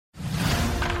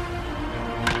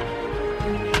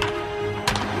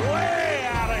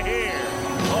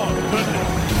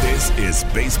This is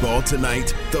Baseball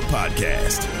Tonight, the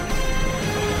podcast.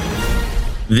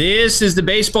 This is the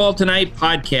Baseball Tonight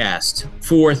podcast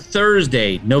for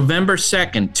Thursday, November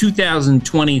 2nd,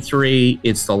 2023.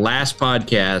 It's the last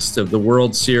podcast of the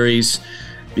World Series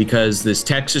because this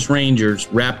Texas Rangers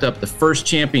wrapped up the first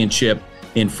championship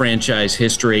in franchise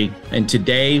history, and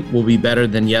today will be better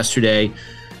than yesterday.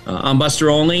 I'm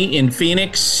Buster Olney in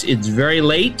Phoenix. It's very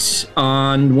late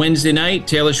on Wednesday night.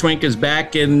 Taylor Schwenk is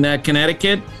back in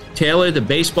Connecticut. Taylor, the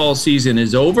baseball season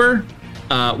is over.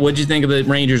 What did you think of the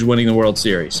Rangers winning the World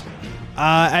Series?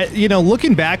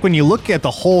 Looking back, when you look at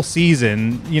the whole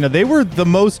season, they were the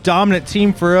most dominant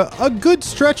team for a good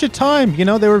stretch of time.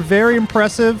 They were very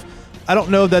impressive. I don't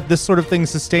know that this sort of thing is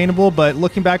sustainable, but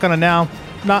looking back on it now,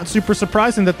 not super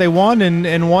surprising that they won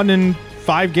and won in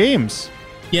 5 games.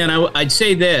 Yeah, and I'd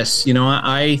say this,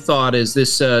 I thought as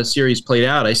this series played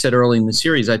out, I said early in the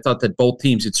series, I thought that both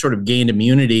teams had sort of gained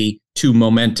immunity to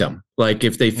momentum. Like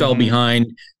if they fell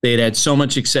behind, they had so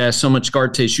much success, so much scar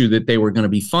tissue that they were going to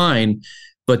be fine.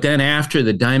 But then after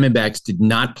the Diamondbacks did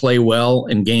not play well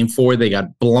in Game 4, they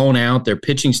got blown out. Their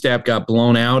pitching staff got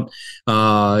blown out.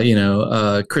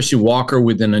 Christian Walker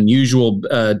with an unusual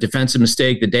defensive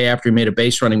mistake the day after he made a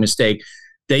base running mistake.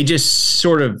 They just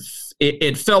sort of,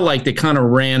 it felt like they kind of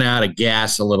ran out of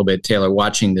gas a little bit, Taylor,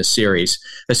 watching this series,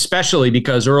 especially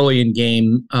because early in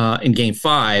Game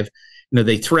 5,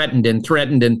 they threatened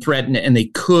and they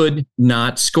could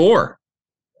not score.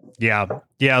 Yeah,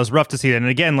 it was rough to see that. And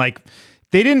again,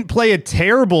 they didn't play a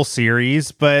terrible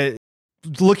series, but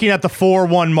looking at the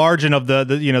 4-1 margin of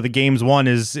the games won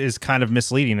is kind of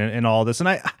misleading in all this.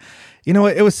 And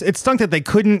it stunk that they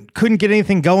couldn't get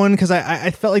anything going because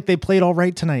I felt like they played all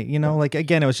right tonight.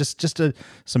 Again, it was just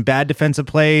some bad defensive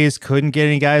plays, couldn't get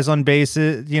any guys on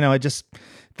bases.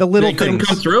 The little they couldn't things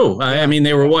come through. I mean,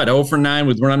 they were 0 for 9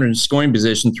 with runner in scoring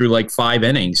position through 5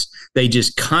 innings. They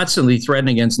just constantly threatened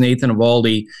against Nathan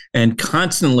Eovaldi, and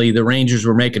constantly the Rangers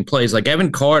were making plays like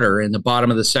Evan Carter in the bottom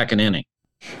of the 2nd inning.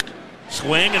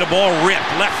 Swing and a ball ripped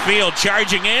left field,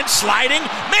 charging in, sliding,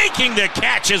 making the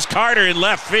catch as Carter in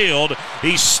left field.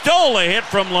 He stole a hit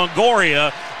from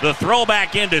Longoria. The throw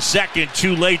back into second,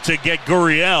 too late to get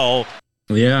Gurriel.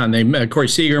 Yeah, and Corey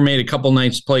Seager made a couple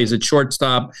nice plays at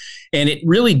shortstop, and it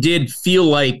really did feel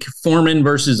like Foreman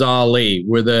versus Ali,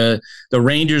 where the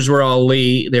Rangers were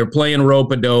Ali. They're playing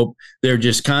rope-a-dope. They're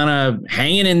just kind of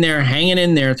hanging in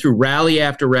there through rally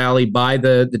after rally by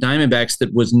the Diamondbacks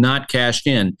that was not cashed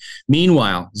in.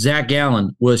 Meanwhile, Zach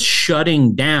Gallen was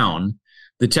shutting down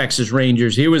the Texas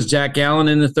Rangers. Here was Zach Gallen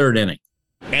in the 3rd inning.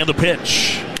 And the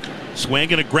pitch.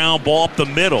 Swing and a ground ball up the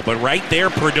middle, but right there,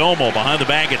 Perdomo behind the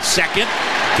bag at second,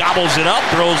 gobbles it up,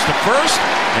 throws to first,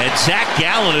 and Zach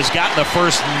Gallen has gotten the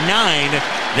first 9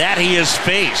 that he has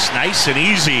faced. Nice and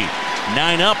easy.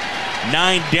 9 up,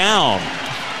 9 down.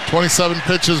 27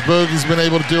 pitches, Boog. He's been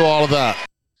able to do all of that.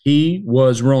 He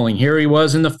was rolling. Here he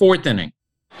was in the 4th inning.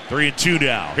 3-2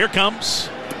 down. Here comes.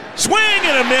 Swing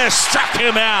and a miss. Struck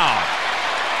him out.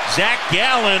 Zach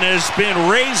Gallen has been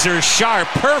razor sharp,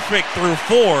 perfect through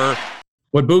 4.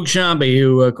 What Boog Shambi,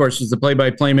 who, of course, is the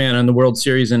play-by-play man on the World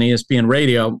Series and ESPN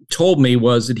Radio, told me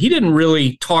was that he didn't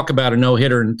really talk about a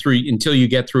no-hitter until you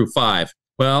get through 5.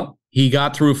 Well, he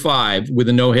got through 5 with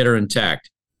a no-hitter intact.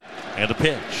 And the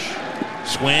pitch.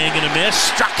 Swing and a miss.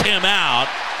 Struck him out.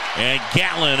 And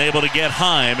Gallen able to get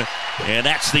Heim. And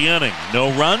that's the inning.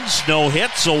 No runs, no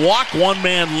hits, a walk, 1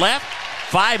 man left.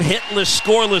 5 hitless,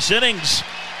 scoreless innings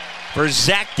for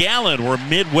Zach Gallen. We're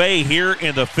midway here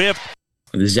in the 5th.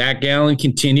 The Zach Gallen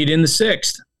continued in the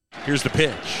 6th. Here's the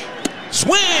pitch.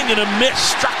 Swing and a miss.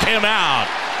 Struck him out.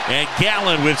 And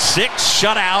Gallen with 6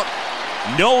 shutout,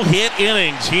 no-hit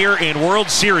innings here in World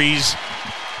Series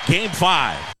Game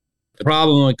 5. The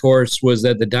problem, of course, was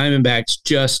that the Diamondbacks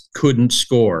just couldn't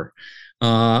score.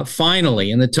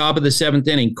 Finally, in the top of the 7th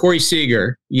inning, Corey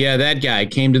Seager, that guy,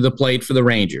 came to the plate for the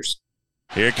Rangers.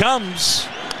 Here it comes.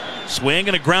 Swing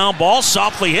and a ground ball,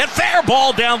 softly hit, fair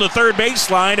ball down the 3rd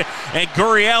baseline, and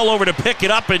Gurriel over to pick it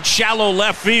up in shallow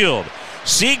left field.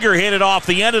 Seager hit it off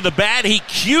the end of the bat. He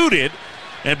cued it,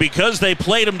 and because they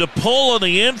played him to pull on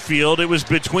the infield, it was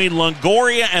between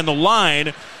Longoria and the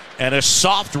line, and a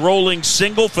soft rolling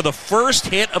single for the first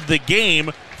hit of the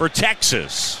game for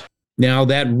Texas. Now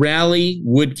that rally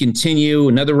would continue.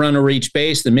 Another runner reached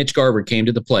base. Then Mitch Garver came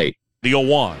to the plate. The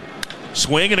 0-1.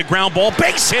 Swing and a ground ball,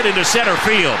 base hit into center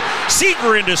field.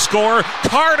 Seager in to score.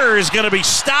 Carter is going to be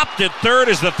stopped at 3rd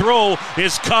as the throw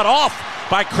is cut off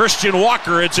by Christian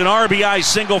Walker. It's an RBI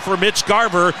single for Mitch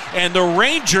Garver, and the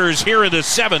Rangers here in the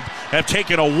 7th have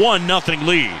taken a 1-0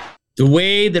 lead. The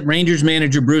way that Rangers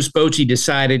manager Bruce Bochy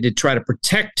decided to try to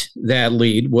protect that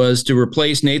lead was to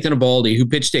replace Nathan Eovaldi, who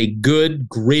pitched a good,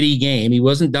 gritty game. He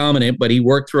wasn't dominant, but he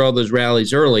worked through all those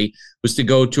rallies early, was to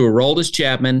go to Aroldis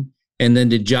Chapman and then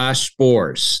to Josh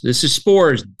Sborz. This is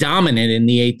Sborz dominant in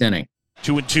the 8th inning.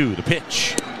 2-2, the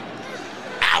pitch.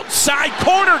 Outside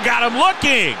corner, got him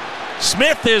looking.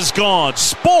 Smith is gone.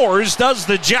 Sborz does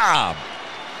the job.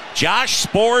 Josh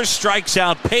Sborz strikes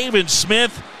out Pavin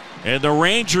Smith, and the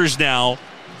Rangers now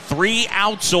 3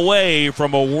 outs away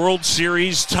from a World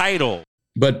Series title.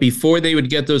 But before they would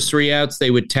get those 3 outs,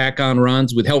 they would tack on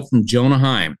runs with help from Jonah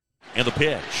Heim. And the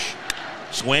pitch.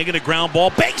 Swing and a ground ball.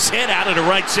 Base hit out into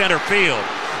right center field.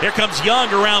 Here comes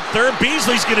Young around third.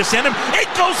 Beasley's going to send him. It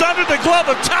goes under the glove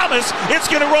of Thomas. It's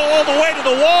going to roll all the way to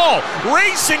the wall.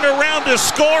 Racing around to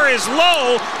score is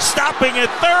Lowe. Stopping at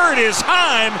third is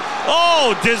Heim.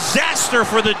 Oh, disaster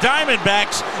for the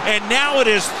Diamondbacks. And now it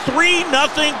is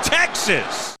 3-0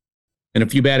 Texas. And a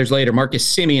few batters later, Marcus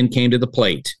Semien came to the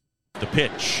plate. The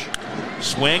pitch.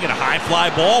 Swing and a high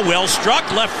fly ball. Well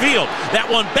struck. Left field. That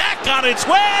one back on its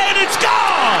way, and it's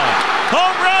gone!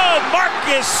 Home run,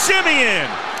 Marcus Semien.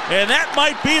 And that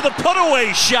might be the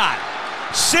put-away shot.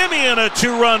 Semien a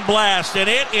 2-run blast, and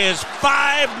it is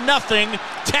 5-0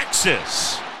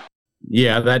 Texas.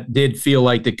 Yeah, that did feel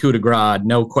like the coup de grace,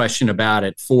 no question about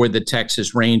it, for the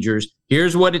Texas Rangers.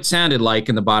 Here's what it sounded like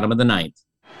in the bottom of the 9th.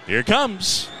 Here it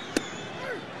comes.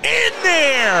 In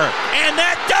there! And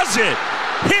that does it!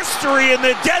 History in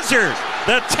the desert.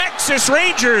 The Texas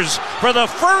Rangers, for the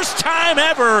first time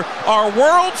ever, are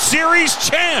World Series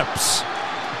champs.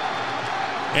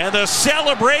 And the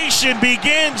celebration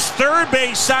begins third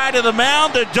base side of the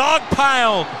mound, the dog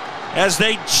pile, as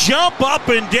they jump up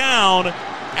and down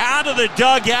out of the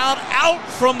dugout, out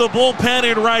from the bullpen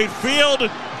in right field.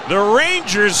 The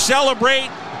Rangers celebrate.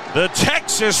 The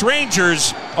Texas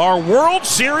Rangers are World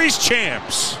Series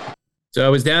champs. So I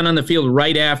was down on the field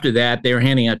right after that. They were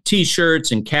handing out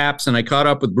T-shirts and caps, and I caught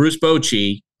up with Bruce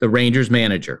Bochy, the Rangers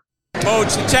manager.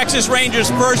 Coach, the Texas Rangers'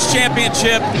 first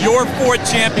championship, your 4th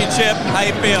championship. How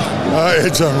you feeling?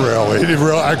 It's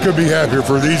unreal. I could be happier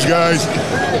for these guys.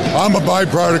 I'm a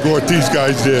byproduct of what these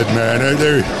guys did, man.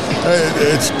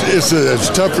 It's as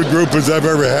tough a group as I've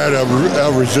ever had,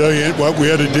 how resilient, what we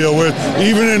had to deal with.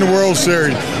 Even in the World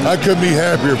Series, I couldn't be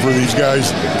happier for these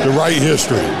guys to write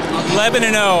history.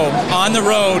 11-0 on the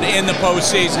road in the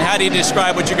postseason. How do you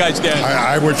describe what you guys did?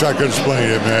 I wish I could explain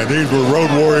it, man. These were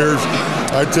road warriors.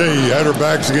 I tell you had our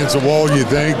backs against the wall, you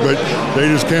think, but they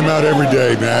just came out every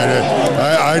day, man.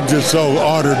 I'm just so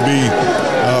honored to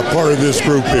be part of this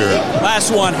group here.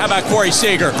 Last one, how about Corey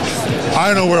Seager? I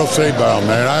don't know what else to say about him,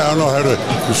 man. I don't know how to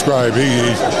describe.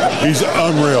 He's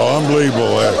unreal,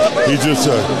 unbelievable. He's just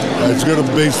as good a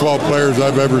baseball player as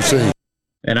I've ever seen.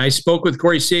 And I spoke with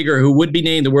Corey Seager, who would be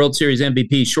named the World Series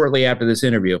MVP shortly after this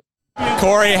interview.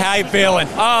 Corey, how you feeling?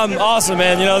 Awesome,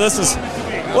 man. This is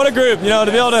what a group. To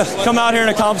be able to come out here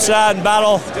and accomplish that and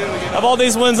battle, have all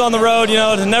these wins on the road.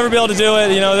 To never be able to do it.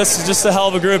 This is just a hell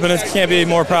of a group, and it can't be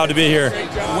more proud to be here.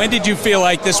 When did you feel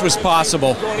like this was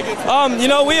possible?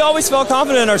 We always felt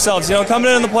confident in ourselves.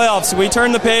 Coming in the playoffs, we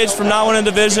turned the page from not winning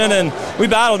division, and we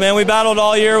battled, man. We battled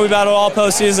all year. We battled all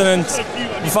postseason,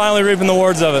 and we're finally reaping the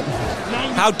rewards of it.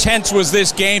 How tense was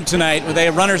this game tonight? They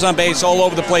had runners on base all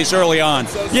over the place early on.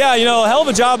 Yeah, a hell of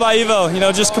a job by Evo.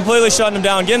 Just completely shutting him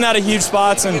down, getting out of huge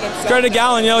spots. And credit to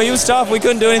Gallen, he was tough. We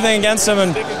couldn't do anything against him,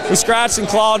 and we scratched and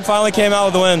clawed and finally came out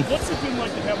with the win.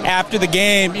 After the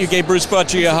game, you gave Bruce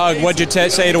Bochy a hug. What'd you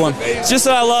say to him? It's just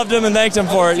that I loved him and thanked him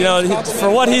for it. For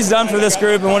what he's done for this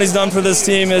group and what he's done for this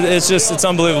team, it's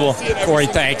unbelievable. Corey,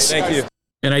 thanks. Thank you.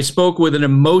 And I spoke with an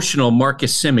emotional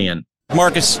Marcus Semien.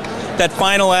 Marcus, that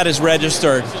final ad is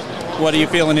registered. What are you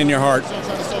feeling in your heart?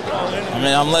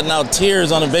 I'm letting out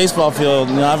tears on a baseball field.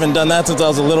 I haven't done that since I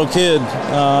was a little kid.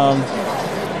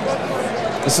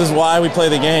 This is why we play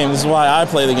the game. This is why I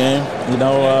play the game.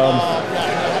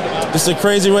 Just a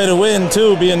crazy way to win,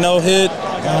 too, being no-hit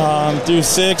through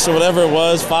 6 or whatever it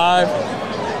was, 5.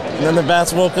 And then the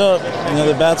bats woke up.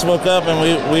 The bats woke up,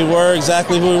 and we were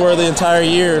exactly who we were the entire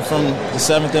year from the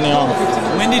 7th inning on.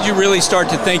 When did you really start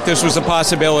to think this was a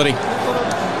possibility?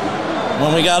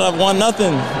 When we got up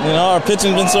 1-0, our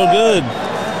pitching's been so good.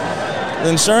 The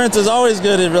insurance is always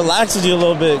good. It relaxes you a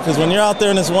little bit because when you're out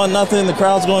there and it's 1-0, the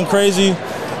crowd's going crazy.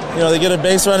 They get a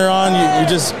base runner on, you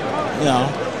just,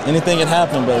 anything can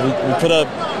happen. But we put up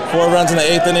 4 runs in the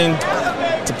 8th inning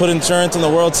to put insurance in the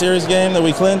World Series game that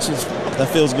we clinched. That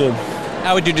feels good.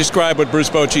 How would you describe what Bruce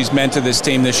Bochy's meant to this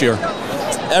team this year?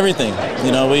 Everything.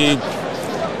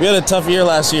 We had a tough year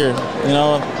last year.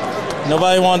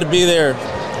 Nobody wanted to be there.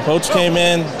 Coach came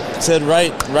in, said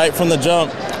right from the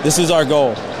jump, this is our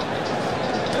goal.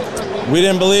 We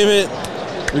didn't believe it.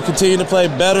 We continue to play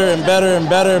better and better and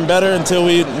better and better until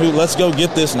we let's go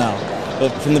get this now. But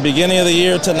from the beginning of the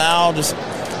year to now, just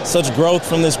such growth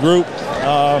from this group.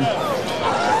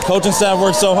 Coaching staff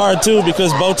works so hard too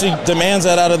because Bochy demands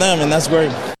that out of them, and that's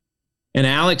great. And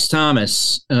Alex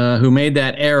Thomas, who made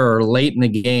that error late in the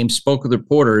game, spoke with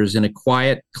reporters in a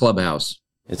quiet clubhouse.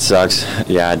 It sucks.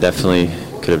 Yeah, I definitely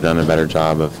could have done a better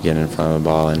job of getting in front of the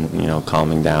ball and,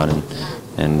 calming down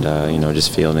and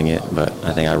just fielding it. But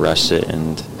I think I rushed it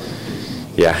and,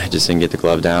 I just didn't get the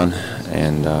glove down.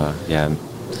 And,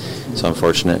 it's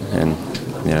unfortunate. And,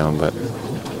 but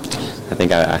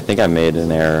I think I made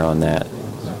an error on that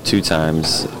 2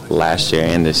 times last year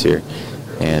and this year.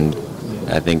 And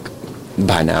I think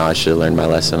by now I should have learned my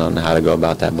lesson on how to go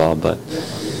about that ball. But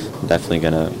I'm definitely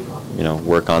going to,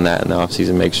 work on that in the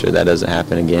offseason, make sure that doesn't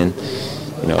happen again.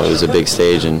 It was a big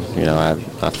stage, and,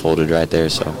 I folded right there,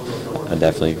 so I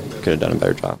definitely could have done a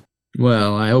better job.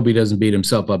 Well, I hope he doesn't beat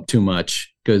himself up too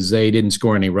much because they didn't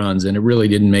score any runs, and it really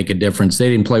didn't make a difference. They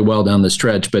didn't play well down the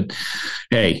stretch, but,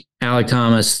 hey, Alec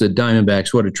Thomas, the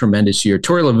Diamondbacks, what a tremendous year.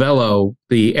 Torey Lovullo,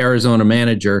 the Arizona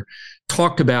manager,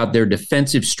 talked about their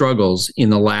defensive struggles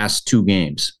in the last 2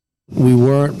 games. We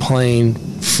weren't playing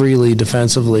freely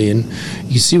defensively, and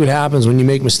you see what happens when you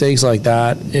make mistakes like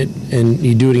that, and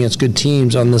you do it against good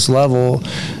teams on this level.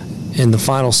 In the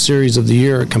final series of the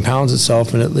year, it compounds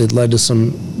itself, and it led to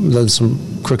some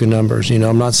crooked numbers.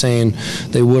 I'm not saying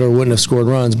they would or wouldn't have scored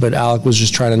runs, but Alec was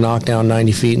just trying to knock down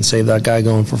 90 feet and save that guy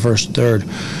going for first and third,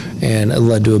 and it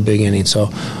led to a big inning. So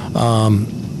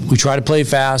we try to play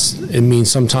fast. It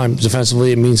means sometimes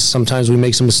defensively, it means sometimes we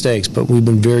make some mistakes, but we've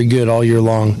been very good all year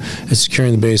long at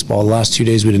securing the baseball. The last 2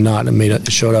 days we did not, and it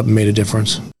showed up and made a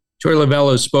difference. Torey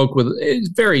Lovullo spoke with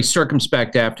very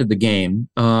circumspect after the game,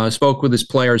 spoke with his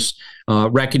players,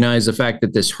 recognized the fact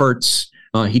that this hurts.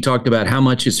 He talked about how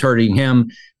much it's hurting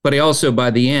him, but he also,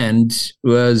 by the end,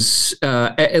 was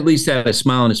at least had a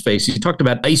smile on his face. He talked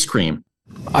about ice cream.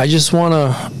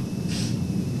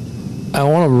 I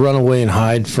want to run away and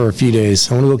hide for a few days.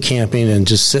 I want to go camping and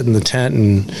just sit in the tent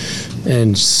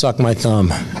and suck my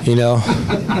thumb, and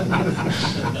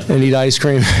eat ice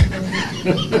cream.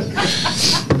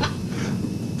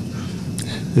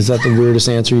 Is that the weirdest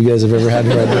answer you guys have ever had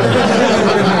right now?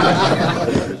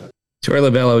 Torey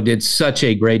Lovullo did such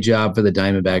a great job for the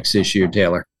Diamondbacks this year,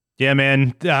 Taylor. Yeah,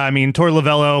 man. Torey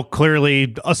Lovullo,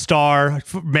 clearly a star,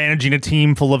 managing a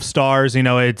team full of stars.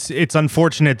 It's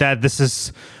unfortunate that this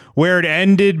is where it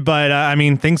ended, but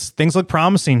things look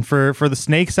promising for the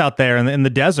Snakes out there in the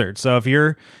desert. So if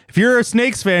you're a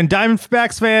Snakes fan,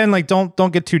 Diamondbacks fan,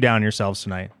 don't get too down on yourselves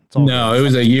tonight. No, it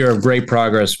was a year of great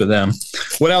progress for them.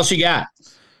 What else you got?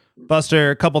 Buster,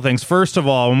 a couple things. First of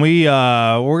all, when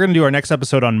we're going to do our next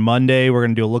episode on Monday, we're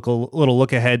going to do a little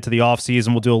look ahead to the offseason.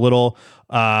 We'll do a little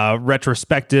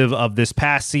retrospective of this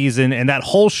past season, and that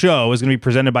whole show is going to be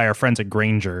presented by our friends at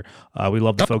Grainger. We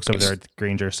love the folks over there at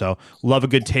Grainger, so love a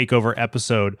good takeover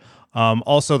episode.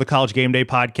 Also, the College Game Day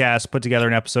podcast put together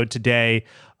an episode today.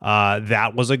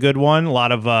 That was a good one. A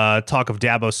lot of talk of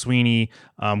Dabo Swinney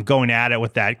going at it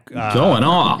with that. Going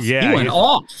off. Yeah. He went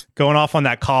off. Going off on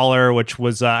that collar, which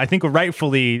was, I think,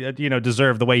 rightfully,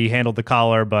 deserved the way he handled the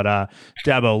collar. But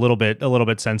Dabo, a little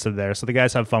bit sensitive there. So the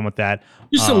guys have fun with that.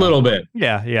 Just a little bit.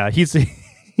 Yeah. He's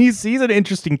an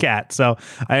interesting cat. So,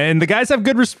 and the guys have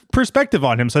good perspective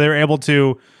on him. So they were able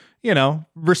to,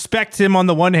 respect him on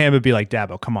the one hand, but be like,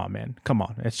 Dabo, come on, man. Come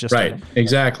on. It's just right.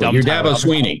 Exactly. You're Dabo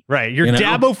Swinney. Right. You're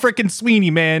Dabo freaking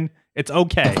Swinney, man. It's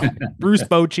okay. Bruce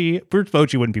Bochy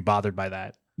wouldn't be bothered by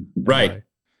that. Right. Anyway.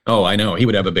 Oh, I know. He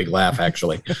would have a big laugh,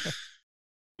 actually.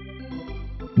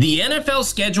 The NFL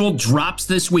schedule drops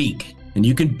this week, and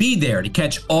you can be there to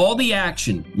catch all the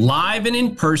action live and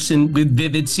in person with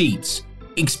Vivid Seats.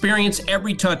 Experience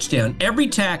every touchdown, every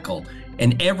tackle,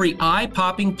 and every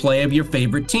eye-popping play of your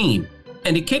favorite team.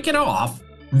 And to kick it off,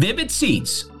 Vivid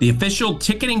Seats, the official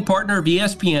ticketing partner of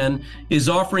ESPN, is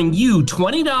offering you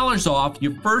 $20 off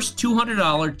your first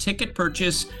 $200 ticket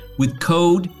purchase with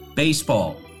code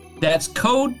BASEBALL. That's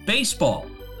code BASEBALL.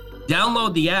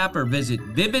 Download the app or visit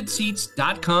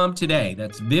vividseats.com today.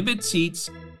 That's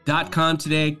vividseats.com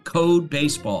today, code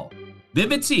BASEBALL.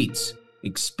 Vivid Seats.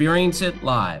 Experience it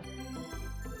live.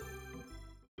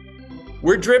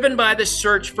 We're driven by the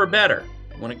search for better.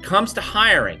 When it comes to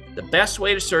hiring, the best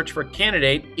way to search for a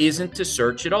candidate isn't to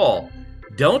search at all.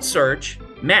 Don't search,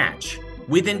 match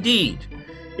with Indeed.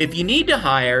 If you need to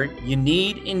hire, you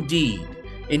need Indeed.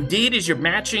 Indeed is your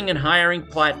matching and hiring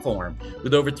platform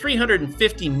with over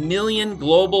 350 million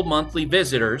global monthly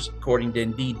visitors, according to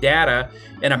Indeed data,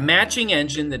 and a matching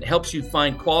engine that helps you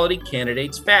find quality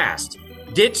candidates fast.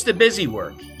 Ditch the busy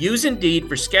work. Use Indeed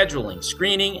for scheduling,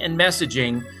 screening, and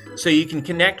messaging so you can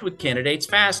connect with candidates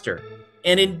faster.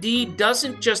 And Indeed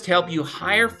doesn't just help you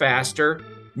hire faster.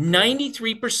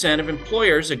 93% of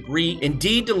employers agree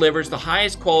Indeed delivers the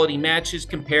highest quality matches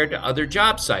compared to other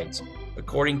job sites,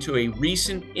 according to a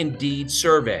recent Indeed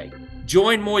survey.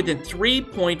 Join more than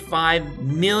 3.5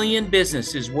 million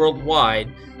businesses worldwide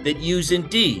that use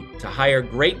Indeed to hire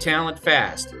great talent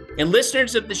fast. And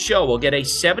listeners of the show will get a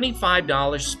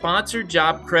 $75 sponsored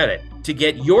job credit to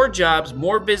get your jobs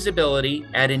more visibility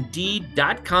at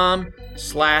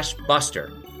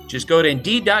Indeed.com/Buster. Just go to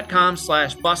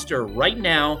Indeed.com/Buster right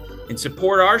now and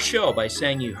support our show by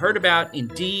saying you heard about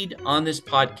Indeed on this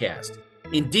podcast.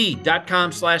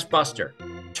 Indeed.com/Buster.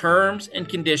 Terms and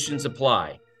conditions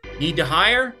apply. Need to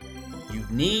hire? You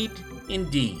need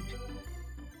Indeed.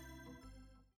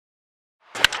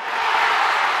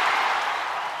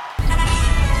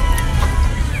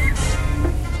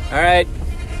 All right.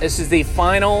 This is the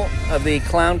final of the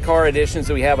clown car editions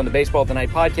that we have on the Baseball Tonight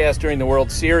podcast during the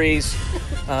World Series.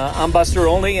 I'm Buster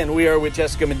Olney, and we are with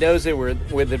Jessica Mendoza. We're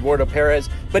with Eduardo Perez.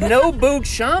 But no Boog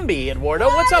Shambi, Eduardo.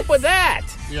 What's up with that?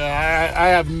 Yeah, I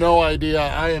have no idea.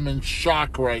 I am in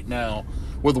shock right now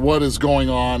with what is going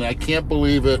on. I can't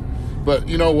believe it. But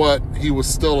you know what? He was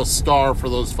still a star for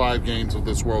those 5 games of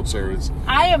this World Series.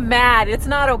 I am mad. It's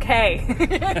not okay.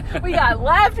 We got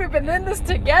left. We've been in this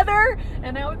together,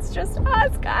 and now it's just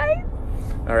us, guys.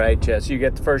 All right, Jess, you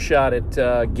get the first shot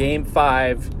at Game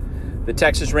 5, the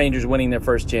Texas Rangers winning their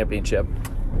first championship.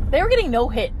 They were getting no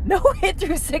hit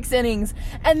through 6 innings,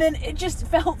 and then it just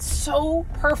felt so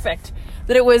perfect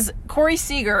that it was Corey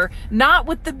Seager, not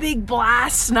with the big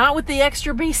blast, not with the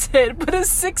extra base hit, but a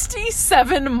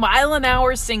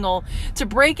 67-mile-an-hour single to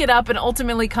break it up and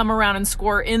ultimately come around and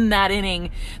score in that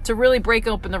inning to really break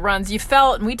open the runs. You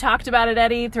felt, and we talked about it,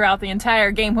 Eddie, throughout the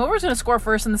entire game, whoever was going to score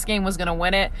first in this game was going to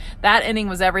win it. That inning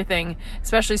was everything,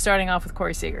 especially starting off with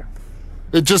Corey Seager.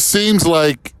 It just seems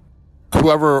like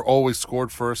whoever always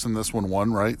scored first in this one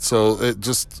won, right? So it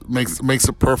just makes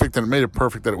it perfect, and it made it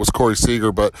perfect that it was Corey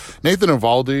Seager. But Nathan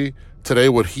Eovaldi today,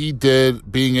 what he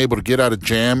did, being able to get out of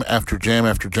jam after jam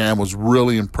after jam, was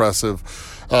really impressive.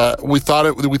 We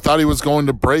thought he was going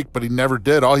to break, but he never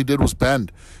did. All he did was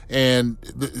bend. And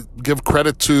give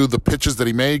credit to the pitches that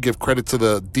he made. Give credit to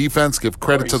the defense. Give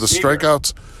credit to the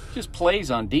strikeouts. Just plays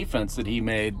on defense that he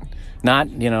made. Not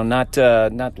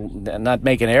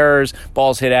making errors.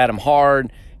 Balls hit at him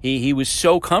hard. He was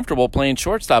so comfortable playing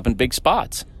shortstop in big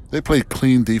spots. They played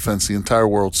clean defense the entire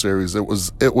World Series. It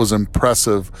was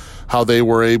impressive how they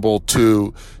were able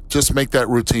to just make that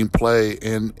routine play,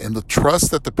 and the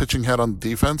trust that the pitching had on the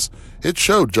defense, it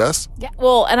showed, Jess. Yeah,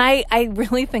 well, and I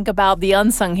really think about the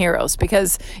unsung heroes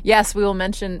because, yes, we will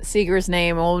mention Seager's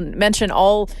name, we'll mention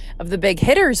all of the big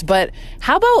hitters, but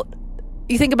how about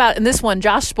you think about in this one,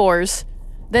 Josh Sborz,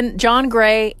 then John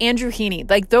Gray, Andrew Heaney,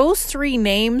 like those 3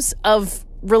 names of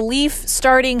relief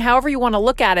starting, however you want to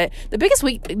look at it. The biggest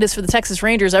weakness for the Texas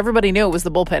Rangers, everybody knew it was the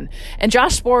bullpen. And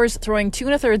Josh Sborz throwing 2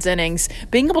 1/3 innings,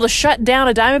 being able to shut down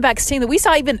a Diamondbacks team that we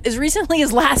saw even as recently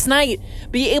as last night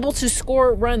be able to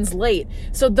score runs late.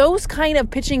 So those kind of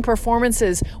pitching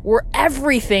performances were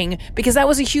everything because that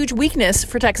was a huge weakness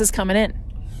for Texas coming in.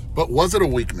 But was it a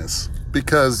weakness?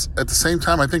 Because at the same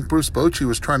time, I think Bruce Bochy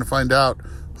was trying to find out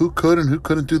who could and who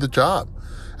couldn't do the job.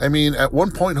 I mean, at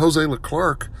one point, Jose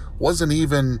Leclerc wasn't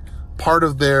even part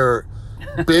of their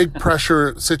big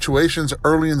pressure situations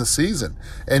early in the season.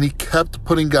 And he kept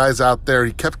putting guys out there.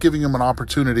 He kept giving them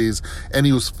opportunities, and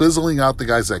he was fizzling out the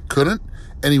guys that couldn't,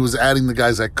 and he was adding the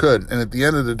guys that could. And at the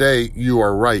end of the day, you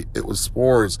are right. It was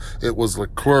Sborz. It was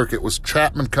Leclerc. It was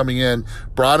Chapman coming in,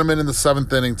 brought him in the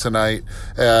 7th inning tonight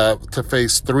to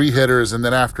face 3 hitters. And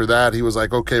then after that, he was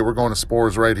like, okay, we're going to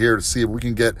Sborz right here to see if we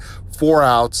can get 4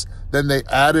 outs. Then they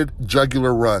added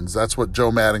jugular runs. That's what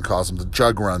Joe Madden calls them, the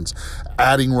jug runs.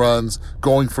 Adding runs,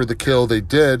 going for the kill. They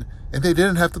did. And they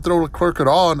didn't have to throw Leclerc at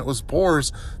all. And it was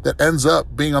Sborz that ends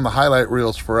up being on the highlight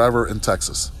reels forever in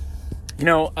Texas. You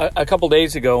know, a couple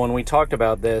days ago when we talked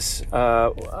about this,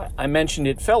 I mentioned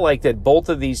it felt like that both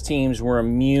of these teams were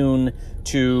immune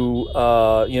to,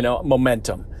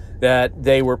 momentum. That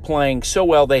they were playing so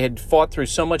well. They had fought through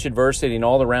so much adversity in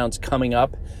all the rounds coming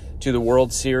up to the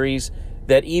World Series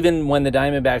that even when the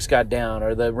Diamondbacks got down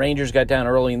or the Rangers got down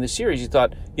early in the series, you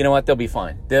thought, you know what, they'll be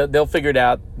fine. They'll figure it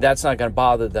out. That's not going to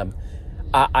bother them.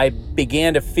 I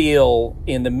began to feel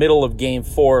in the middle of Game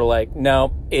 4 like,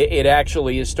 no, it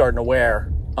actually is starting to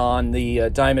wear on the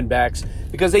Diamondbacks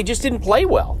because they just didn't play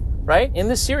well, right? In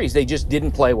this series, they just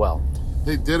didn't play well.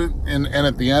 They didn't, and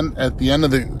at the end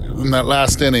of in that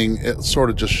last inning, it sort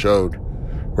of just showed,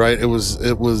 right? It was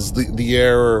the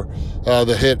error,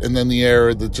 the hit, and then the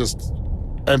error that just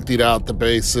emptied out the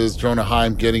bases. Jonah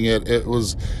Heim getting it. It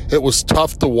was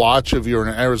tough to watch if you're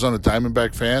an Arizona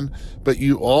Diamondback fan, but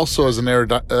you also, as an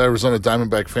Arizona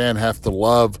Diamondback fan, have to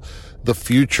love the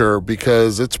future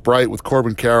because it's bright with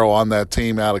Corbin Carroll on that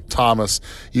team, Alec Thomas.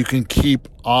 You can keep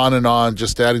on and on,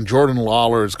 just adding. Jordan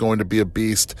Lawler is going to be a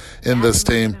beast in this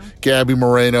team. Gabby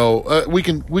Moreno. We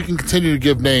can continue to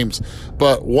give names,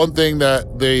 but one thing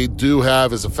that they do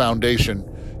have is a foundation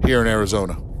here in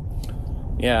Arizona.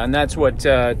 Yeah, and that's what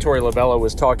Torey Lovullo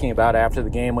was talking about after the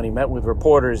game when he met with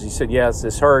reporters. He said, yes,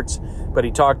 this hurts, but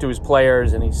he talked to his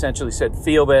players and he essentially said,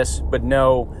 feel this, but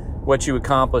know what you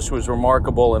accomplished was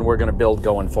remarkable and we're going to build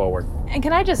going forward. And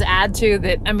can I just add, too,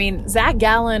 that, I mean, Zach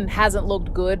Gallen hasn't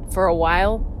looked good for a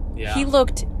while. Yeah. He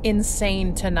looked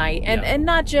insane tonight. And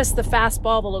not just the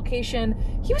fastball, the location.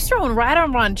 He was throwing right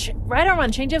on run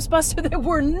changeups, Buster, that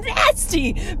were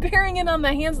nasty, bearing in on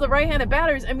the hands of the right-handed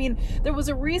batters. I mean, there was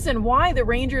a reason why the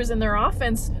Rangers and their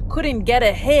offense couldn't get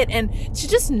a hit. And to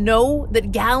just know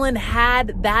that Gallen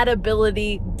had that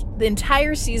ability the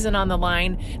entire season on the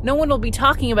line, no one will be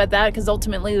talking about that because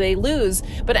ultimately they lose.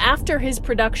 But after his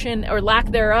production, or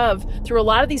lack thereof, through a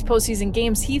lot of these postseason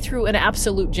games, he threw an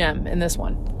absolute gem in this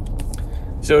one.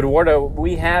 So, Eduardo,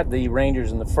 we had the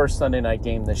Rangers in the first Sunday night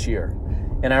game this year.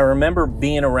 And I remember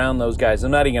being around those guys.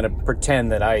 I'm not even going to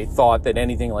pretend that I thought that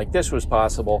anything like this was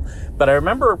possible. But I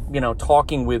remember,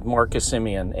 talking with Marcus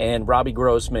Semien and Robbie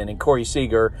Grossman and Corey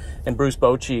Seager and Bruce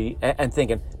Bochy and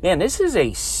thinking, man, this is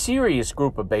a serious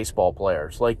group of baseball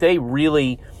players. Like, they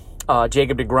really...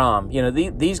 Jacob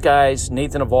deGrom, these guys,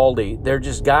 Nathan Eovaldi, they're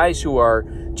just guys who are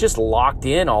just locked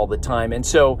in all the time. And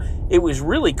so it was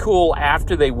really cool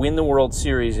after they win the World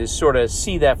Series is sort of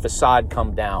see that facade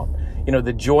come down.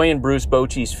 The joy in Bruce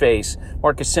Bochy's face,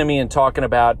 Marcus Semien talking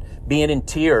about being in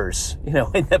tears,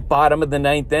 in the bottom of the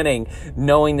ninth inning,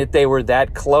 knowing that they were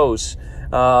that close.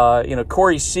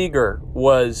 Corey Seager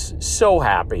was so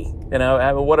happy,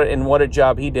 what a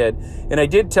job he did. And I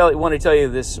want to tell you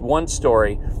this one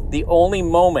story. The only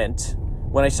moment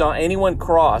when I saw anyone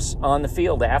cross on the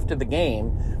field after the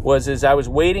game was as I was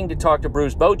waiting to talk to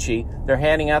Bruce Bochy. They're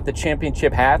handing out the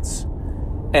championship hats.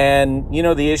 And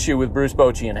the issue with Bruce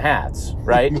Bochy and hats,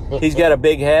 right? He's got a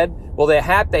big head. Well, the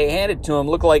hat they handed to him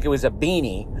looked like it was a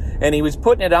beanie. And he was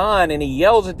putting it on, and he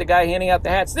yells at the guy handing out the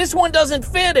hats, "This one doesn't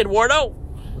fit, Eduardo."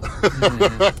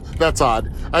 That's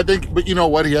odd. I think, but you know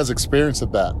what? He has experience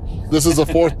at that. This is the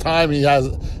fourth time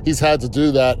he's had to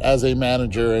do that as a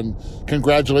manager, and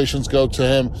congratulations go to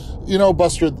him.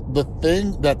 Buster, the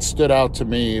thing that stood out to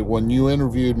me when you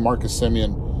interviewed Marcus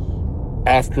Semien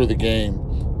after the game,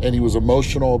 and he was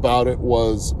emotional about it,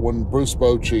 was when Bruce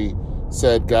Bochy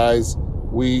said, guys,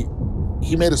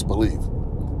 he made us believe.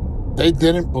 They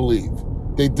didn't believe.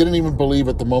 They didn't even believe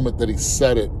at the moment that he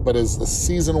said it, but as the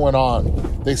season went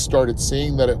on, they started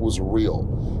seeing that it was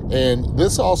real. And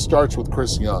this all starts with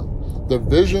Chris Young. The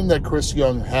vision that Chris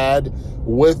Young had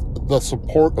with the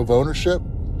support of ownership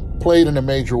played in a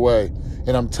major way.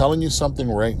 And I'm telling you something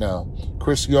right now.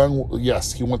 Chris Young,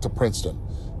 yes, he went to Princeton,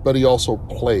 but he also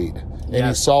played. And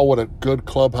he saw what a good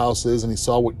clubhouse is, and he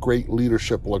saw what great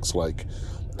leadership looks like.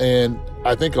 And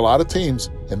I think a lot of teams,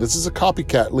 and this is a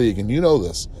copycat league, and you know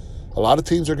this, a lot of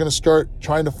teams are going to start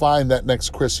trying to find that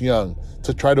next Chris Young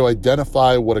to try to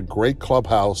identify what a great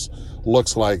clubhouse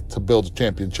looks like to build a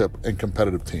championship and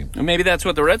competitive team. And maybe that's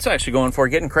what the Red Sox are going for,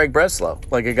 getting Craig Breslow,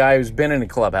 like a guy who's been in a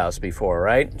clubhouse before,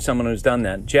 right? Someone who's done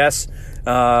that. Jess,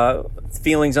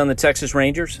 feelings on the Texas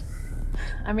Rangers?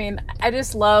 I mean, I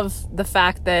just love the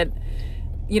fact that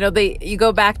you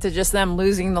go back to just them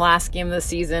losing the last game of the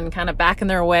season, kind of back in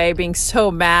their way, being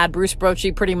so mad. Bruce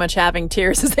Bochy pretty much having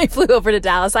tears as they flew over to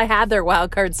Dallas. I had their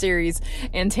wild card series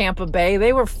in Tampa Bay.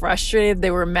 They were frustrated.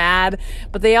 They were mad.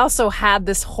 But they also had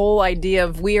this whole idea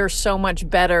of we are so much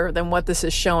better than what this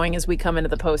is showing as we come into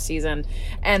the postseason.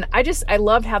 And I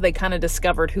loved how they kind of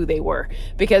discovered who they were.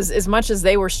 Because as much as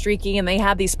they were streaky and they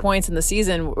had these points in the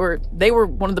season where they were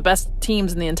one of the best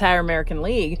teams in the entire American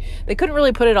League, they couldn't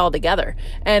really put it all together.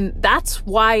 And that's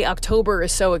why October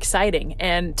is so exciting.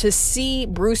 And to see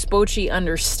Bruce Bochy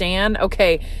understand,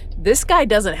 okay, this guy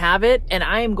doesn't have it, and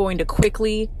I am going to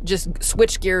quickly just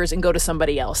switch gears and go to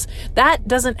somebody else. That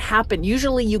doesn't happen.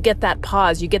 Usually you get that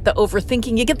pause, you get the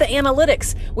overthinking, you get the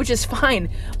analytics, which is fine.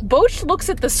 Boch looks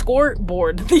at the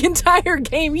scoreboard the entire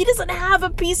game. He doesn't have a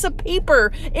piece of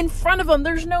paper in front of him.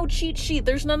 There's no cheat sheet.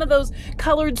 There's none of those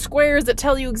colored squares that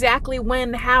tell you exactly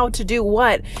when, how to do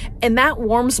what. And that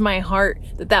warms my heart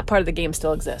that part of the game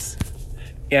still exists.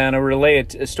 Yeah, and I'll relay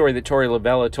a story that Torey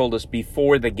Lavella told us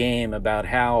before the game about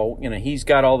how, he's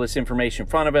got all this information in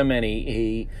front of him, and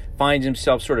he finds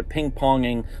himself sort of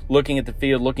ping-ponging, looking at the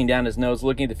field, looking down his nose,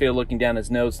 looking at the field, looking down his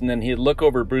nose, and then he'd look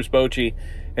over at Bruce Bochy,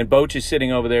 and Boch is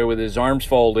sitting over there with his arms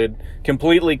folded,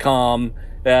 completely calm,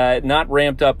 not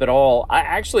ramped up at all. I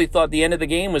actually thought the end of the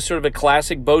game was sort of a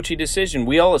classic Bochy decision.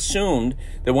 We all assumed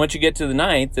that once you get to the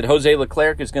ninth, that Jose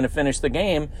Leclerc is going to finish the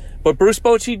game, but Bruce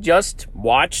Bochy just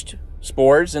watched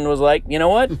Spores and was like, you know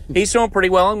what? He's throwing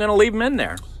pretty well. I'm going to leave him in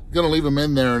there. Going to leave him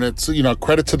in there, and it's,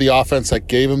 credit to the offense that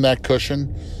gave him that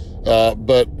cushion.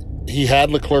 But he had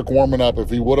Leclerc warming up.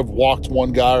 If he would have walked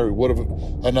one guy or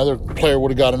another player would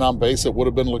have gotten on base, it would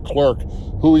have been Leclerc,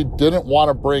 who he didn't want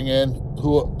to bring in,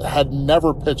 who had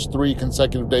never pitched 3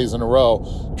 consecutive days in a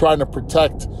row, trying to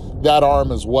protect that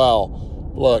arm as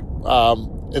well. Look,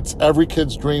 it's every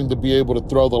kid's dream to be able to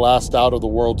throw the last out of the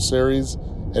World Series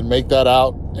and make that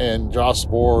out, and Josh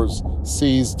Sborz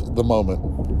seized the moment.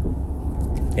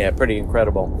 Yeah, pretty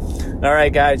incredible. All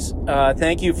right, guys,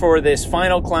 thank you for this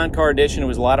final Clown Car edition. It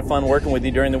was a lot of fun working with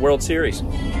you during the World Series. We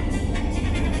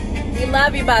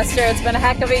love you, Buster. It's been a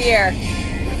heck of a year.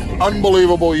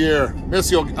 Unbelievable year. Miss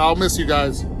you. I'll miss you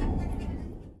guys.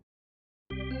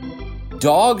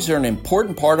 Dogs are an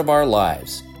important part of our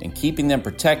lives, and keeping them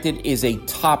protected is a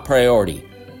top priority,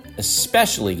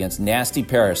 especially against nasty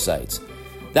parasites.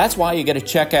 That's why you got to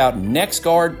check out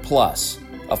NexGard Plus,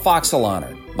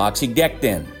 Afoxolaner,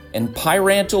 Moxidectin, and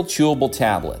Pyrantel chewable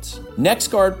tablets.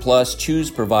 NexGard Plus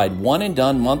chews provide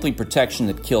one-and-done monthly protection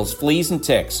that kills fleas and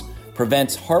ticks,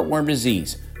 prevents heartworm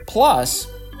disease. Plus,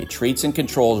 it treats and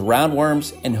controls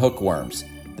roundworms and hookworms.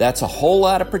 That's a whole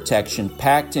lot of protection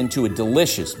packed into a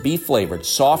delicious beef-flavored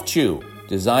soft chew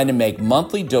designed to make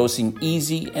monthly dosing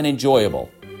easy and enjoyable.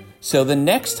 So the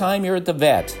next time you're at the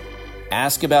vet,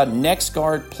 ask about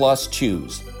NexGard Plus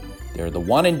Chews. They're the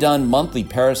one-and-done monthly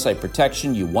parasite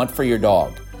protection you want for your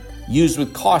dog. Used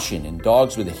with caution in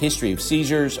dogs with a history of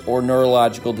seizures or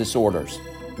neurological disorders.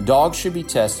 Dogs should be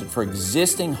tested for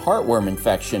existing heartworm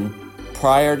infection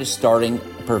prior to starting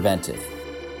preventive.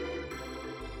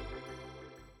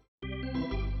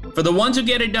 For the ones who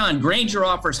get it done, Grainger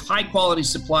offers high-quality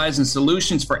supplies and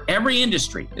solutions for every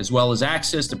industry, as well as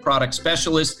access to product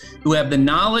specialists who have the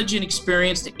knowledge and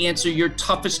experience to answer your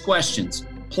toughest questions.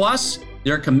 Plus,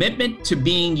 their commitment to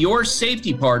being your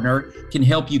safety partner can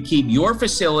help you keep your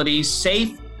facilities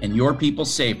safe and your people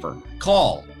safer.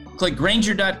 Call, click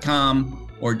Grainger.com,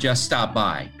 or just stop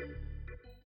by.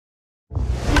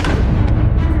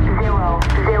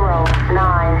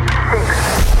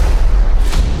 0096.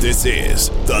 This is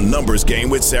The Numbers Game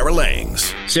with Sarah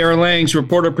Langs. Sarah Langs,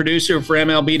 reporter-producer for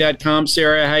MLB.com.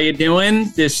 Sarah, how you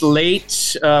doing? This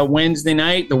late Wednesday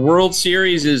night, the World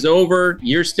Series is over.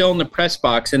 You're still in the press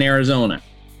box in Arizona.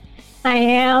 I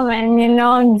am, and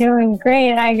I'm doing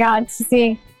great. I got to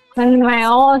see one of my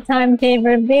all-time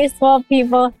favorite baseball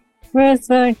people, Bruce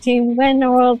Bochy, win the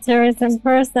World Series in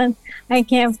person. I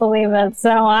can't believe it,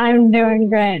 so I'm doing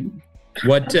great.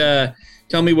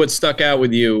 Tell me what stuck out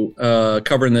with you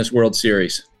covering this World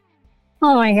Series.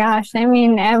 Oh my gosh,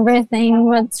 everything,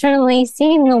 but certainly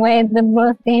seeing the way that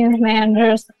both teams'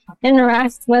 managers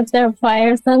interact with their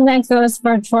players, and that goes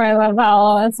for Torey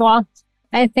Lavella as well.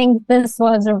 I think this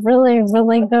was a really,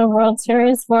 really good World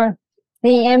Series for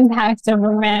the impact of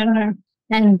a manager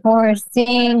and for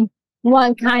seeing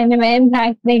what kind of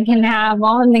impact they can have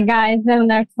on the guys in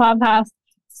their clubhouse.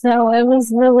 So it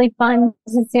was really fun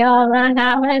to see all that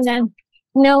happen, and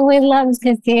we love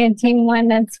to see a team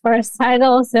win its first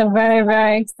title, so very,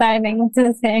 very exciting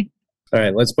to see. All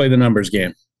right, let's play the numbers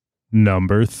game.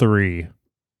 Number 3.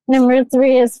 Number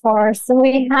 3 is 4, so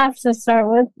we have to start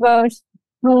with Boch,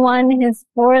 who won his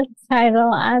 4th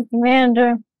title as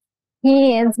manager.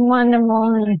 He is one of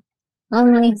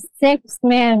only 6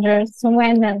 managers to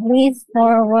win at least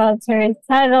 4 World Series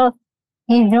titles.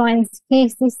 He joins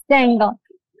Casey Stengel,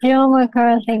 Joe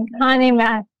McCarthy, Connie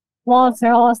Mack,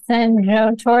 Walter Olson,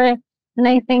 Joe Torre, and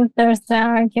I think there's an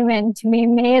argument to be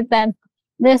made that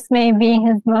this may be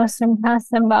his most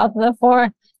impressive of the 4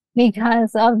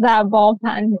 because of that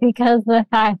bullpen, because of the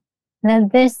fact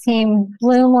that this team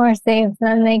blew more saves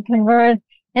than they converted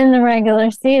in the regular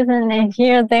season, and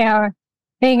here they are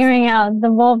figuring out the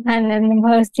bullpen in the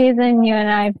postseason. You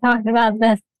and I have talked about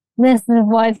this. This is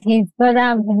what he's good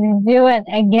at, but to do it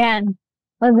again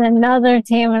with another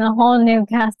team and a whole new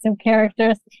cast of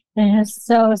characters is just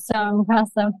so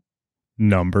impressive.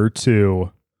 Number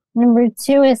 2. Number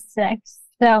 2 is 6.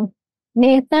 So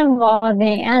Nathan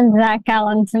Valdi and Zach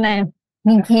Gallen tonight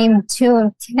became 2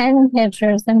 of 10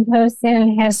 pitchers in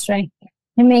postseason history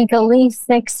to make at least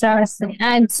 6 starts.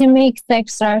 And to make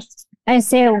 6 starts, I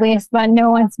say at least, but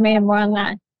no one's made more than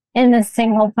that in a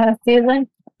single postseason.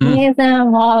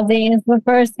 Nathan Valdi is the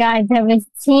first guy to have his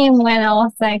team win all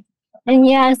 6. And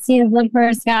yes, he's the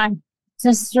first guy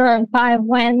to start 5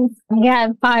 wins,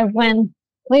 get 5 wins.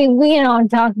 We don't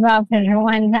talk about pitcher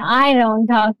wins. I don't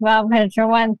talk about pitcher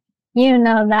wins. You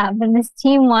know that. But this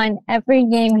team won every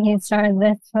game he started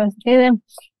this postseason.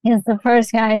 He's the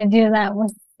first guy to do that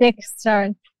with 6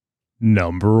 starts.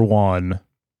 Number 1.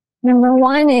 Number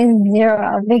 1 is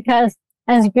 0, because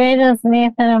as great as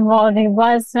Nathan Valdi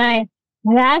was tonight,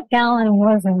 Zach Gallen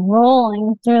was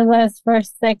rolling through those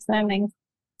first 6 innings.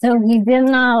 So he did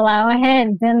not allow a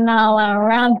hit, did not allow a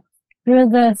run through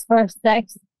those first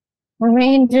 6. The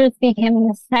Rangers became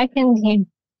the second team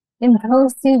in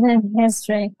postseason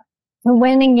history to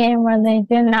win a game where they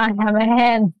did not have a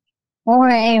hit or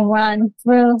a run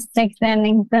through 6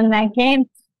 innings in that game.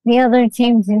 The other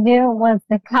team to do was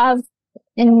the Cubs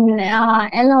in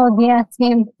NLDS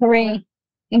Game 3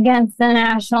 against the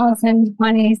Nationals in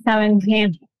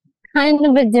 2017. Kind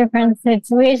of a different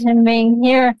situation being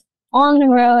here on the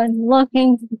road,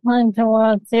 looking to clinch the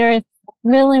World Series.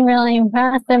 Really, really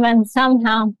impressive. And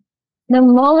somehow, the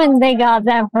moment they got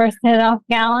that first hit off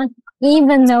Gallen,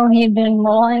 even though he'd been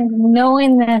rolling,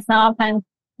 knowing this offense,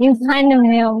 you kind of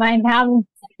knew it might happen.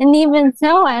 And even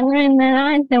so, entering the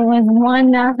ninth, it was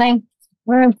 1-0.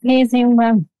 We're pacing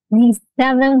from the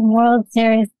 7th World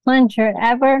Series clincher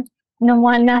ever in a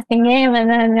 1-0 game. And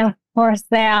then, of course,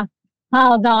 they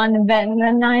piled on a bit in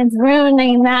the ninth,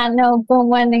 ruining that note for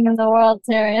winning the World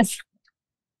Series.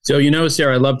 So,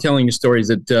 Sarah, I love telling you stories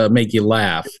that make you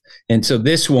laugh. And so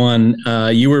this one,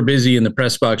 you were busy in the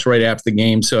press box right after the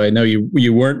game, so I know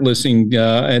you weren't listening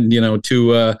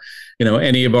to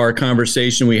any of our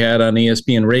conversation we had on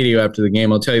ESPN radio after the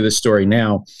game. I'll tell you this story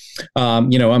now.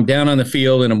 I'm down on the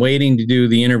field and I'm waiting to do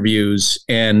the interviews,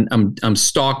 and I'm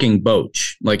stalking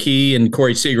Boch. Like, he and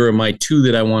Corey Seager are my 2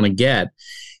 that I want to get.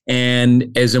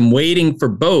 And as I'm waiting for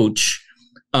Boch,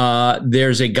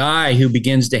 there's a guy who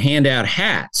begins to hand out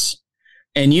hats.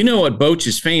 And you know what Boch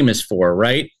is famous for,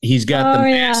 right? He's got the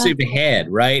massive head,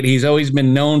 right? He's always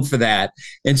been known for that.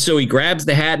 And so he grabs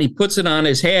the hat and he puts it on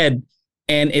his head,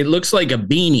 and it looks like a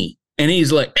beanie. And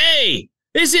he's like, "Hey,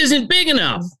 this isn't big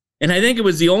enough." And I think it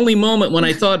was the only moment when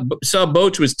I saw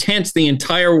Boch was tense the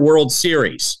entire World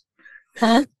Series.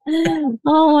 Oh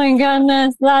my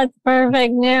goodness, that's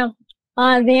perfect news.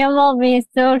 The MLB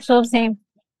social team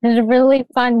did a really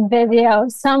fun video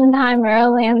sometime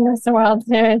early in this World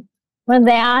Series where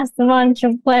they asked a bunch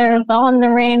of players on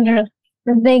the Rangers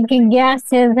if they could guess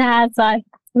his hat size.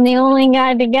 And the only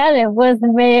guy to get it was the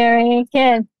Bay Area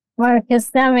kid, Marcus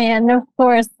Semien, of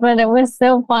course. But it was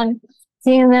so fun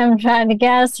seeing them try to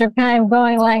guess, or kind of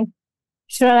going like,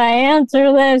 should I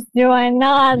answer this? Do I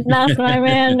not? That's my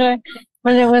manager.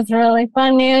 But it was really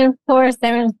funny. And of course,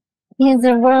 he's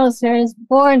a World Series,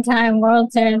 4-time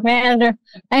World Series manager.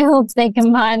 I hope they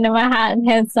can find him a hat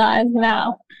his size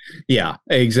now. Yeah,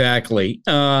 exactly.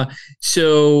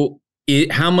 So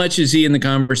how much is he in the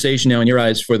conversation now in your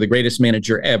eyes for the greatest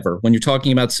manager ever? When you're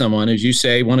talking about someone, as you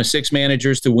say, one of 6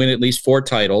 managers to win at least 4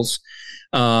 titles.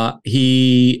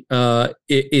 He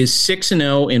is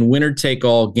 6-0 in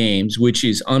winner-take-all games, which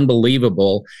is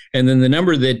unbelievable. And then the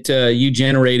number that you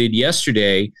generated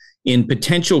yesterday in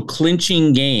potential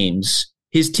clinching games,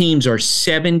 his teams are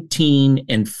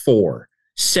 17-4.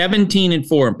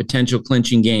 17-4 in potential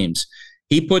clinching games.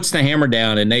 He puts the hammer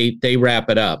down and they wrap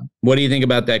it up. What do you think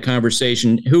about that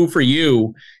conversation? Who, for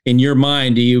you, in your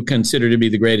mind, do you consider to be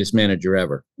the greatest manager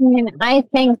ever? I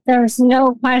think there's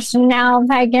no question now, if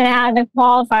I can add a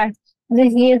qualifier, that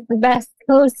he is the best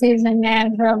postseason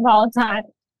manager of all time.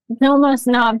 It's almost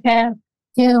not fair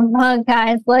to put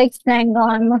guys like Stengel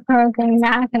and McCarthy,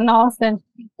 Mack, and Austin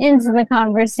into the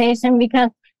conversation, because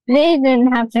they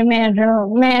didn't have to manage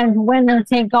winner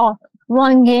take all.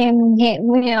 One game,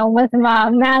 with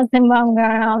Madison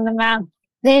Bumgarner on the mound.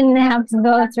 They didn't have to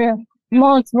go through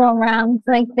multiple rounds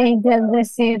like they did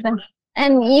this season.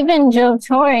 And even Joe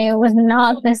Torre was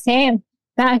not the same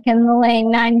back in the late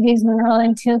 90s and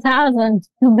early 2000s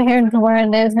compared to where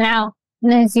it is now.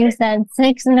 And as you said,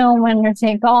 6-0 winner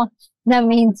take all. That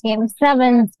means game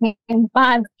 7, game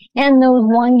 5, and those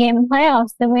one-game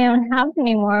playoffs that we don't have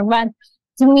anymore. But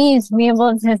to me, to be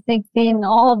able to succeed in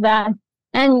all of that,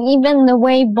 and even the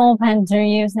way bullpens are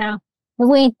used now, the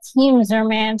way teams are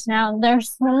managed now,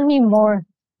 there's so many more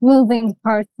moving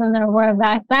parts than there were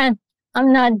back then.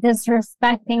 I'm not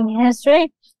disrespecting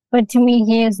history, but to me,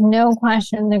 he is no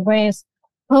question the greatest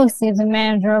postseason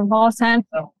manager of all time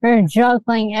for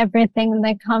juggling everything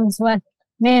that comes with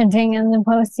managing in the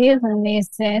postseason these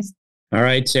days. All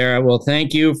right, Sarah. Well,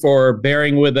 thank you for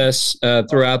bearing with us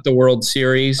throughout the World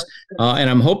Series. And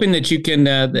I'm hoping that you can,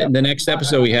 the next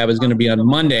episode we have is going to be on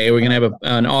Monday. We're going to have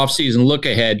an off-season look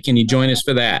ahead. Can you join us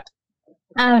for that?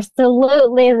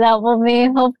 Absolutely. That will be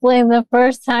hopefully the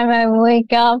first time I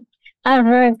wake up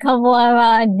after a couple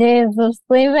of days of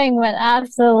sleeping, but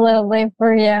absolutely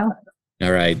for you.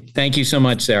 All right. Thank you so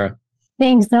much, Sarah.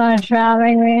 Thanks so much for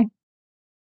having me.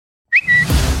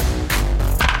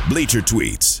 Bleacher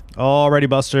Tweets. Alrighty,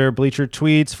 Buster. Bleacher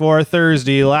Tweets for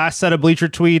Thursday. Last set of Bleacher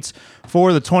Tweets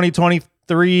for the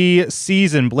 2023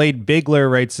 season. Blade Bigler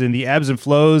writes in, the ebbs and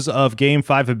flows of Game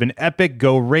 5 have been epic.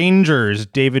 Go Rangers.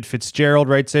 David Fitzgerald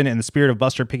writes in the spirit of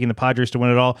Buster picking the Padres to win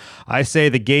it all, I say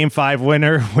the Game 5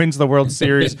 winner wins the World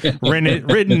Series,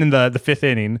 written in the fifth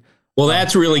inning. Well,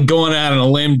 that's really going out on a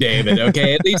limb, David.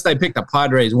 Okay, at least I picked the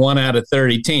Padres 1 out of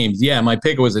 30 teams. Yeah, my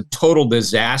pick was a total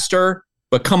disaster.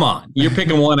 But come on, you're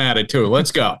picking 1 out of 2.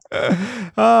 Let's go.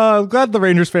 I'm glad the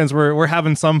Rangers fans were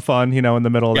having some fun, in the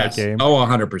middle of that game. Oh,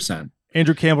 100%.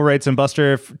 Andrew Campbell writes in,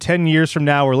 Buster, if 10 years from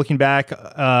now, we're looking at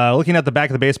the back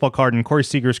of the baseball card and Corey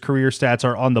Seager's career stats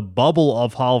are on the bubble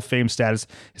of Hall of Fame status,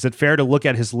 is it fair to look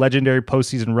at his legendary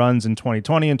postseason runs in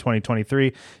 2020 and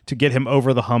 2023 to get him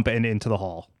over the hump and into the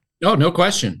Hall? Oh, no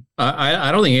question.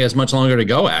 I don't think he has much longer to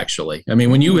go, actually. I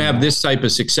mean, when you have this type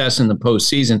of success in the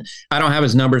postseason, I don't have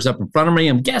his numbers up in front of me.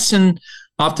 I'm guessing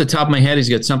off the top of my head, he's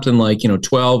got something like, 12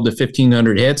 to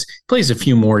 1,500 hits. Plays a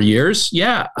few more years.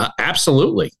 Yeah,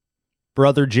 absolutely.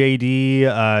 Brother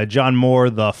JD, John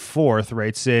Moore the fourth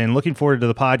writes in, looking forward to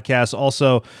the podcast.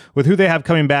 Also, with who they have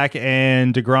coming back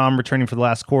and DeGrom returning for the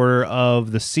last quarter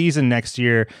of the season next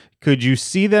year, could you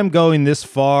see them going this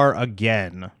far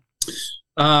again?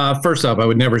 First off, I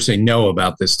would never say no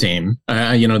about this team.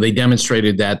 They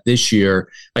demonstrated that this year.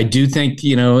 I do think,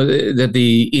 that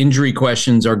the injury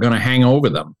questions are going to hang over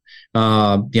them.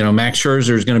 Max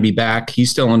Scherzer is going to be back.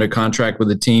 He's still under contract with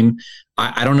the team.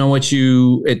 I don't know what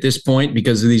at this point,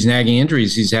 because of these nagging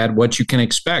injuries he's had, what you can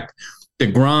expect.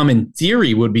 DeGrom, in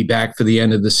theory, would be back for the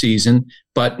end of the season.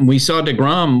 But we saw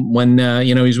DeGrom when,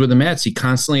 he's with the Mets. He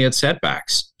constantly had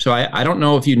setbacks. So I don't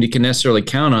know if you can necessarily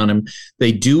count on him.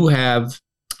 They do have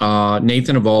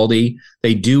Nathan Eovaldi.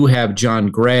 They do have John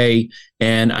Gray.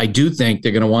 And I do think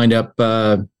they're going to wind up,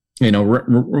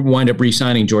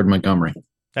 re-signing Jordan Montgomery.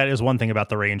 That is one thing about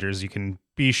the Rangers. You can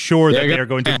be sure that they are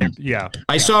going to. Yeah.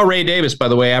 I saw Ray Davis, by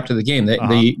the way, after the game,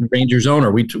 the Rangers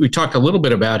owner. We talked a little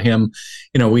bit about him.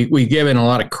 We given a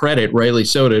lot of credit, rightly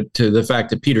so, to the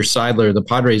fact that Peter Seidler, the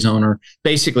Padres owner,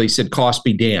 basically said, cost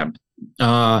be damned.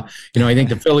 I think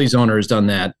the Phillies owner has done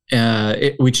that,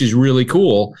 which is really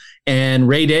cool. And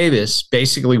Ray Davis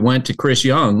basically went to Chris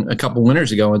Young a couple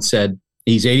winters ago and said,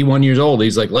 he's 81 years old.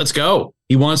 He's like, let's go.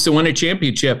 He wants to win a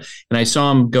championship. And I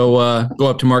saw him go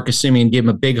up to Marcus Semien, give him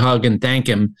a big hug and thank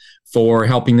him for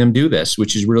helping them do this,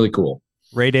 which is really cool.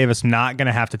 Ray Davis not going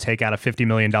to have to take out a $50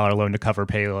 million loan to cover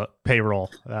payroll.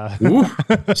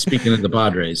 Speaking of the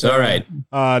Padres. All right.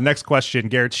 Next question.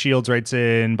 Garrett Shields writes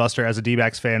in, Buster, as a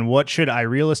D-backs fan, what should I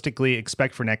realistically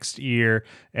expect for next year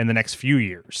and the next few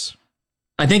years?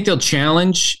 I think they'll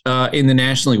challenge in the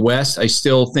National League West. I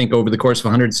still think over the course of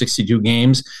 162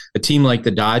 games, a team like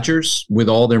the Dodgers, with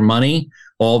all their money,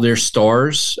 all their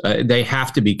stars, they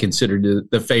have to be considered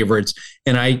the favorites.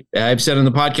 And I've said on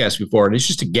the podcast before, and it's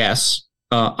just a guess,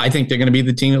 I think they're going to be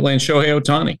the team that lands Shohei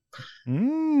Ohtani.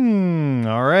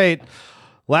 All right.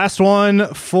 Last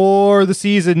one for the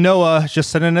season. Noah just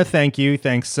sent in a thank you.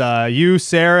 Thanks you,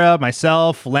 Sarah,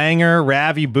 myself, Langer,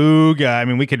 Ravi,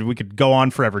 Boog. We could go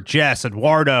on forever. Jess,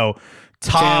 Eduardo,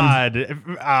 Todd,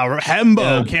 Hembo.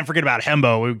 Yeah. Can't forget about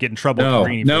Hembo. We would get in trouble with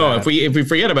Greeny. No, if we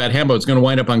forget about Hembo, it's going to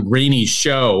wind up on Greeny's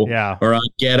show or on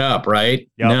Get Up, right?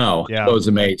 Yep. No, Hembo's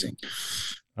amazing.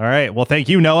 All right. Well, thank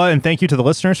you, Noah, and thank you to the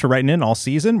listeners for writing in all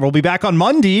season. We'll be back on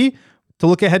Monday to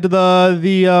look ahead to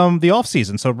the off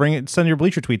season. So send your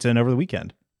Bleacher Tweets in over the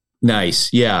weekend.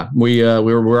 Nice. Yeah. We're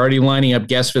already lining up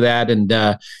guests for that,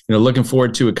 and looking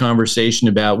forward to a conversation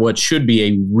about what should be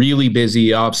a really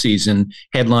busy off season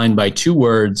headlined by 2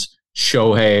 words: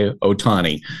 Shohei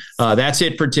Ohtani. That's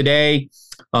it for today.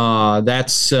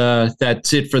 That's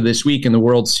it for this week in the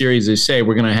World Series. They say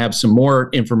we're going to have some more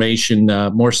information,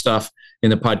 more stuff in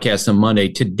the podcast on Monday.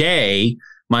 Today,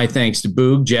 my thanks to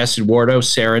Boog, Jess Eduardo,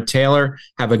 Sarah Taylor.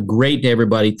 Have a great day,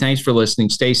 everybody. Thanks for listening.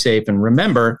 Stay safe. And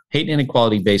remember, hate and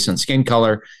inequality based on skin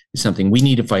color is something we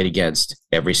need to fight against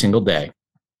every single day.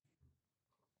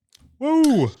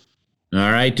 Woo! All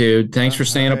right, dude. Thanks for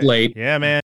staying up late. Yeah,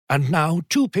 man. And now,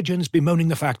 two pigeons bemoaning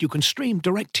the fact you can stream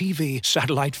DirecTV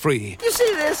satellite-free. You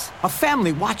see this? A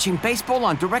family watching baseball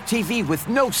on DirecTV with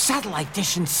no satellite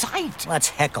dish in sight. Let's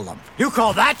heckle them. You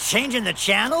call that changing the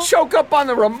channel? Choke up on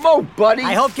the remote, buddy.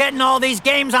 I hope getting all these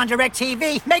games on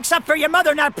DirecTV makes up for your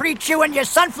mother not pre-chewing your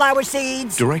sunflower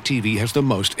seeds. DirecTV has the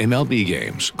most MLB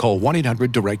games. Call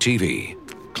 1-800-DirecTV.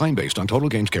 Claim based on total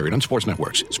games carried on sports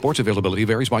networks. Sports availability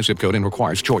varies by zip code and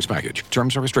requires choice package.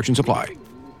 Terms and restrictions apply.